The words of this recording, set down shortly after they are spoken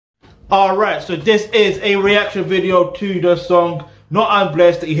Alright, so this is a reaction video to the song Not I'm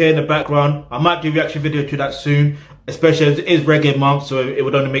Blessed that you hear in the background. I might do a reaction video to that soon, especially as it is reggae month, so it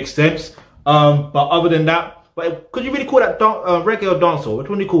would only make sense. But other than that, could you really call that reggae or dancehall? Which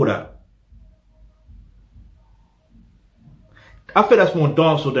one do you call that? I feel that's more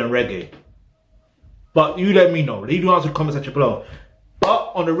dancehall than reggae. But you let me know. Leave your answer in the comment section below.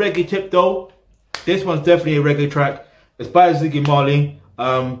 But on the reggae tip though, this one's definitely a reggae track. It's by Ziggy Marley.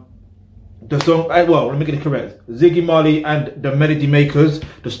 The song, well, let me get it correct. Ziggy Marley and the Melody Makers.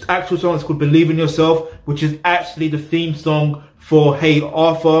 The actual song is called Believe in Yourself, which is actually the theme song for Hey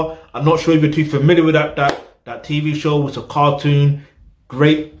Arthur. I'm not sure if you're too familiar with that TV show. It's a cartoon.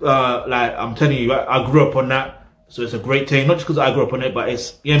 Great, like, I'm telling you, I grew up on that. So it's a great thing. Not just because I grew up on it, but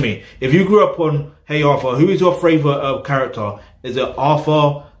it's, you know what I mean? If you grew up on Hey Arthur, who is your favorite character? Is it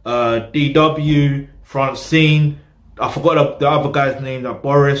Arthur, DW, Francine? I forgot the other guy's name, like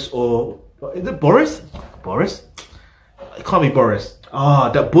Boris, or is it Boris? Boris? It can't be Boris. Ah,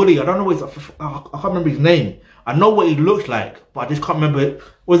 that bully. I don't know what I can't remember his name. I know what he looks like, but I just can't remember it.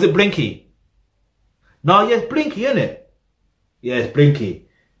 Was it Blinky? No, yes, Blinky, isn't it? Yeah, it's Blinky.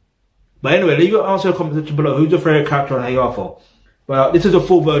 But anyway, leave your answer in the comment section below. Who's your favorite character on Hey Arthur? But this is a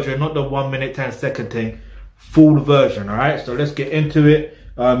full version, not the 1 minute 10 second thing. Full version, alright? So let's get into it.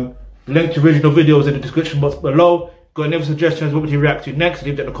 Link to original videos in the description box below. Got any other suggestions, what would you react to next?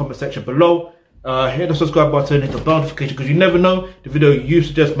 Leave that in the comment section below. Hit the subscribe button, hit the bell notification, because you never know, the video you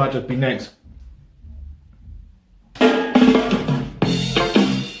suggest might just be next.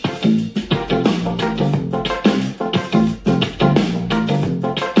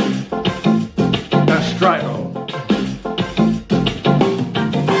 That's right, though.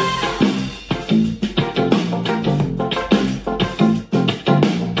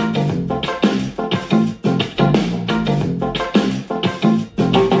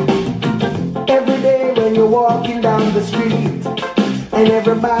 Walking down the street, and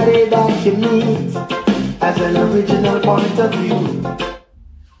everybody that you meet has an original point of view.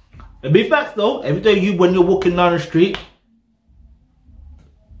 It be facts though. Every day when you're walking down the street,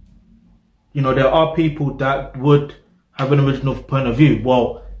 you know, there are people that would have an original point of view.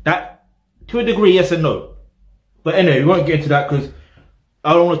 Well, that to a degree, yes and no. But anyway, we won't get into that because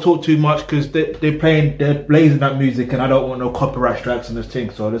I don't want to talk too much because they're blazing that music, and I don't want no copyright strikes on this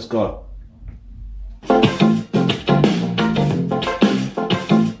thing. So let's go.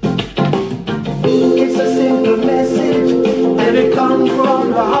 It's a simple message, and it comes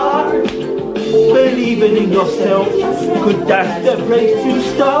from the heart. Believing in yourself, cause that's the place to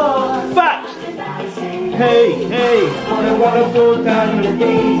start. Facts! Hey, hey, what a wonderful time to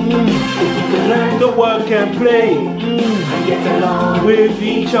be. Learn to work and play. And get along with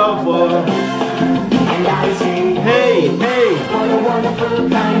each other. And I say, hey, hey, what a wonderful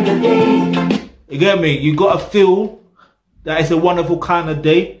kind of day. You get me? You gotta feel that it's a wonderful kind of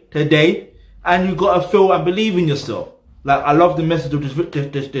day today. And you gotta feel and believe in yourself. Like, I love the message of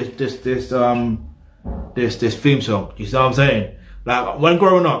this theme song. You see what I'm saying? Like, when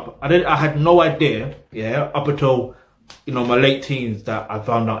growing up, I had no idea, yeah, up until, you know, my late teens, that I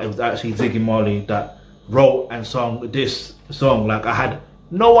found out it was actually Ziggy Marley that wrote and sung this song. Like, I had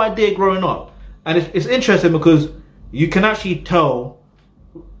no idea growing up. And it's interesting because you can actually tell.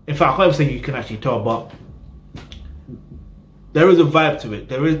 In fact, I can't even say you can actually tell, but there is a vibe to it.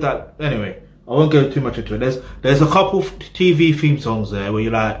 There is that. Anyway, I won't go too much into it. There's a couple of TV theme songs there where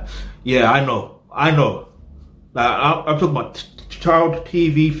you're like, yeah, I know. Like, I'm talking about child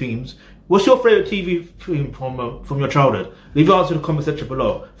TV themes. What's your favorite TV theme from your childhood? Leave your answer in the comment section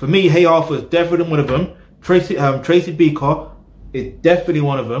below. For me, Hey Arthur is definitely one of them. Tracy Beaker is definitely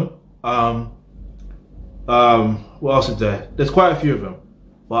one of them. What else is there? There's quite a few of them,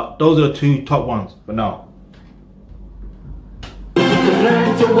 but those are the two top ones for now.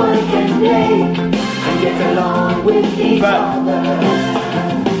 Learn to work and play and get along with each other.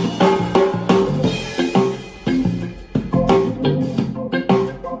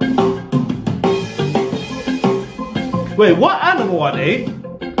 Wait, what animal are they?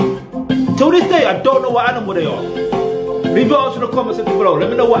 Till this day, I don't know what animal they are. Leave your answer in the comments section below. Let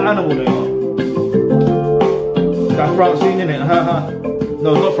me know what animal they are. That's Francine, innit? Haha.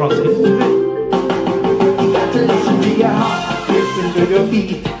 No, it's not Francine. You got to listen to your heart. Listen to your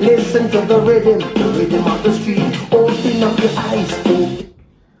beat, listen to the rhythm of the street. Open up your eyes.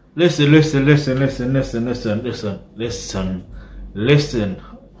 Listen.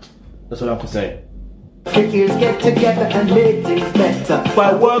 That's what I can say. Your ears get together and make things better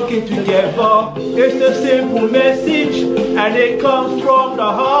by working together. It's a simple message, and it comes from the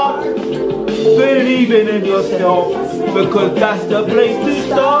heart. Believing in yourself, because that's the place to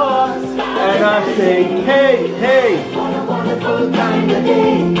start. And I say, hey, hey. What a wonderful kind of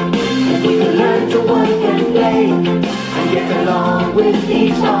day. We can learn to work and play and get along with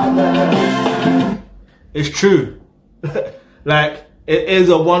each other. It's true. Like, it is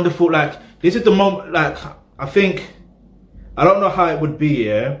a wonderful, like, this is the moment, like, I think, I don't know how it would be,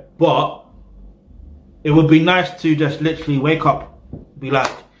 yeah, but it would be nice to just literally wake up, be like,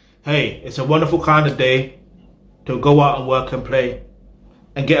 hey, it's a wonderful kind of day to go out and work and play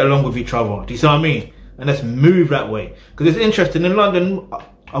and get along with each other. Do you see what I mean? And let's move that way. Because it's interesting, in London,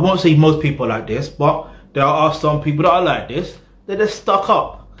 I won't say most people are like this, but there are some people that are like this. They're just stuck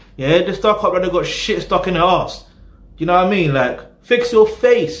up. Yeah, they're stuck up, like they've got shit stuck in their ass. Do you know what I mean? Like, fix your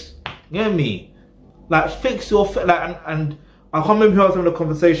face. You get me? Like, fix your face. Like, and I can't remember who I was having a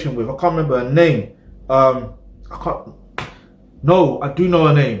conversation with. I can't remember her name. No, I do know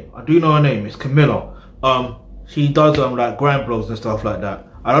her name. I do know her name. It's Camilla. She does like gram blogs and stuff like that.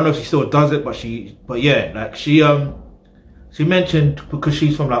 I don't know if she still does it, but yeah, like she mentioned, because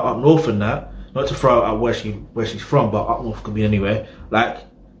she's from like up north and that, not to throw out where she's from, but up north could be anywhere. Like,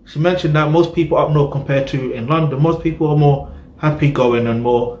 she mentioned that most people up north compared to in London, most people are more happy going and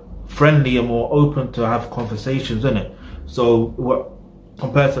more friendly and more open to have conversations, innit? So what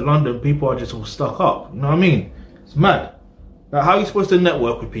compared to London, people are just all stuck up. You know what I mean? It's mad. Like, how are you supposed to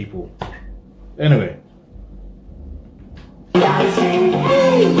network with people? Anyway. I say,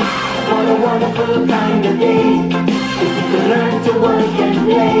 hey, what a wonderful kind of day. We can learn to work and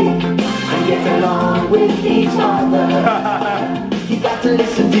play and get along with each other. You got to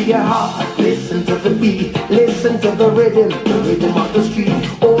listen to your heart, listen to the beat, listen to the rhythm of the street.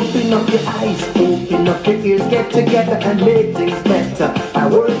 Open up your eyes, open up your ears, get together and make things better by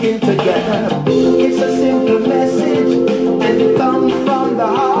working together. It's a simple message and it comes from the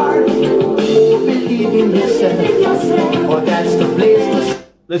heart. Oh, believe in yourself, for that's the place to...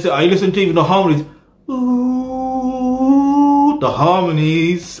 Listen, are you listening to even the harmonies? Ooh, the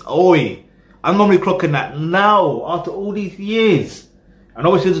harmonies. Oi. I'm normally clocking that now, after all these years. And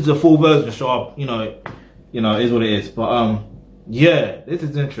obviously this is the full version, so you know, it is what it is. But yeah, this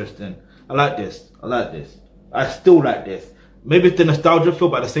is interesting. I like this. I like this. I still like this. Maybe it's the nostalgia feel,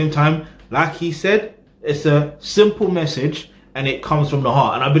 but at the same time, like he said, it's a simple message and it comes from the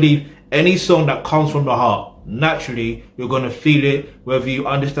heart. And I believe any song that comes from the heart, naturally, you're going to feel it, whether you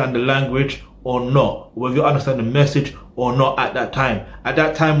understand the language or not, whether you understand the message or not at that time. At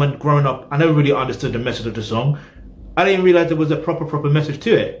that time when growing up, I never really understood the message of the song. I didn't realize there was a proper message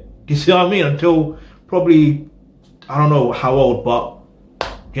to it. You see what I mean? Until probably, I don't know how old, but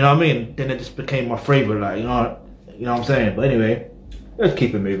you know what I mean? Then it just became my favorite, like, you know what I'm saying? But anyway, let's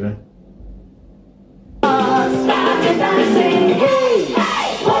keep it moving.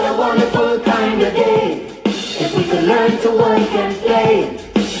 What a wonderful kind of day. If we could learn to work and play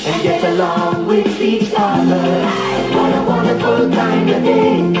and get along with each other. What a wonderful kind of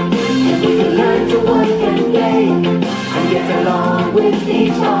day. If we could learn to work and play and get along with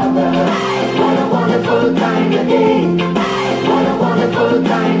each other. What a wonderful kind of day. What a wonderful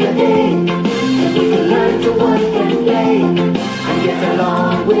kind of day. If we could learn to work and play and get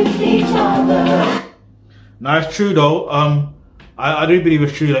along with each other. Now it's true though, I do believe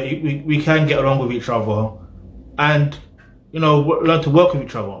it's true that we can get along with each other and, you know, learn to work with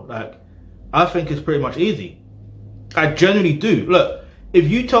each other. Like, I think it's pretty much easy. I genuinely do. Look, if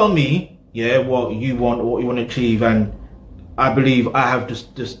you tell me, yeah, what you want to achieve, and I believe I have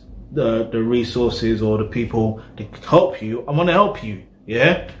the resources or the people to help you, I'm gonna help you.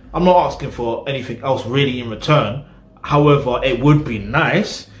 Yeah, I'm not asking for anything else really in return. However, it would be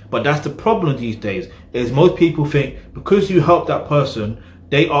nice. But that's the problem these days, is most people think because you help that person,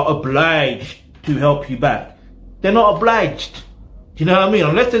 they are obliged to help you back. They're not obliged. Do you know what I mean?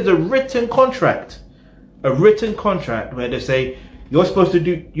 Unless there's a written contract where they say, you're supposed to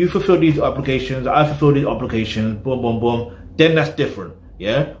you fulfill these obligations, I fulfill these obligations, boom, boom, boom, then that's different,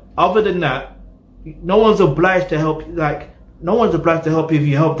 yeah? Other than that, no one's obliged to help you, like, no one's obliged to help you if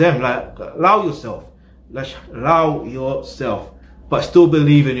you help them. Like, allow yourself. Allow yourself. But still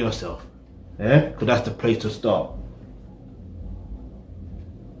believe in yourself, yeah? Because that's the place to start.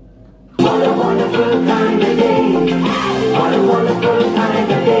 What a wonderful kind of day. What a wonderful kind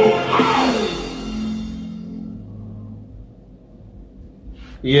of day.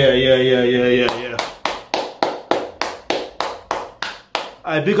 Yeah.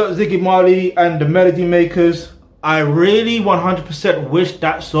 I big up Ziggy Marley and the Melody Makers. I really 100% wish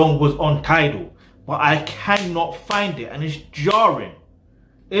that song was on Tidal. But I cannot find it, and it's jarring.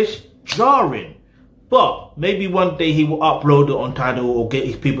 It's jarring. But maybe one day he will upload it on Tidal or get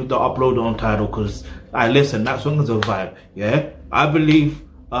his people to upload it on Tidal, because, listen, that song is a vibe, yeah? I believe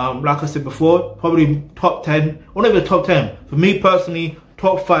like I said before, probably top 10, or not even top 10. For me personally,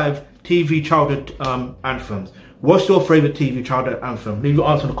 top 5 TV childhood anthems. What's your favourite TV childhood anthem? Leave your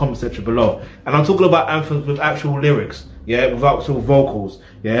answer in the comment section below. And I'm talking about anthems with actual lyrics, yeah, with actual vocals,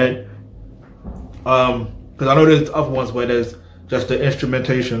 yeah. Because I know there's other ones where there's just the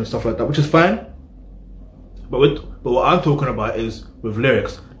instrumentation and stuff like that, which is fine. But what I'm talking about is with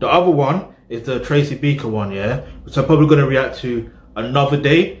lyrics. The other one is the Tracy Beaker one, yeah, which I'm probably going to react to another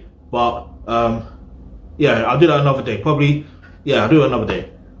day. But yeah, I'll do that another day. Probably, yeah, I'll do it another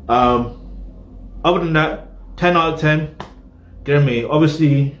day. Other than that, 10 out of 10. Get me?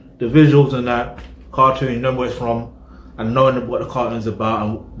 Obviously, the visuals and that cartoon, knowing where it's from, and knowing what the cartoon's about,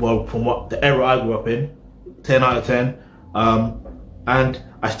 and well, from what the era I grew up in, 10 out of 10. And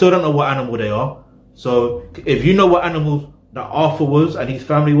I still don't know what animal they are. So if you know what animals that Arthur was and his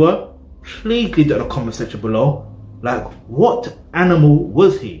family were, please leave that in the comment section below. Like, what animal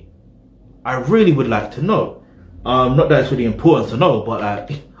was he? I really would like to know. Not that it's really important to know, but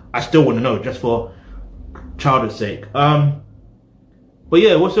like, I still want to know, just for childhood's sake. But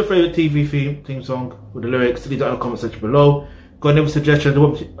yeah, what's your favourite TV theme song with the lyrics? Leave that in the comment section below. Got any other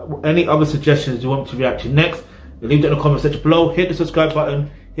suggestions? Any other suggestions you want me to react to next? Leave that in the comment section below. Hit the subscribe button.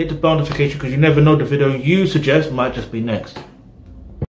 Hit the bell notification, because you never know, the video you suggest might just be next.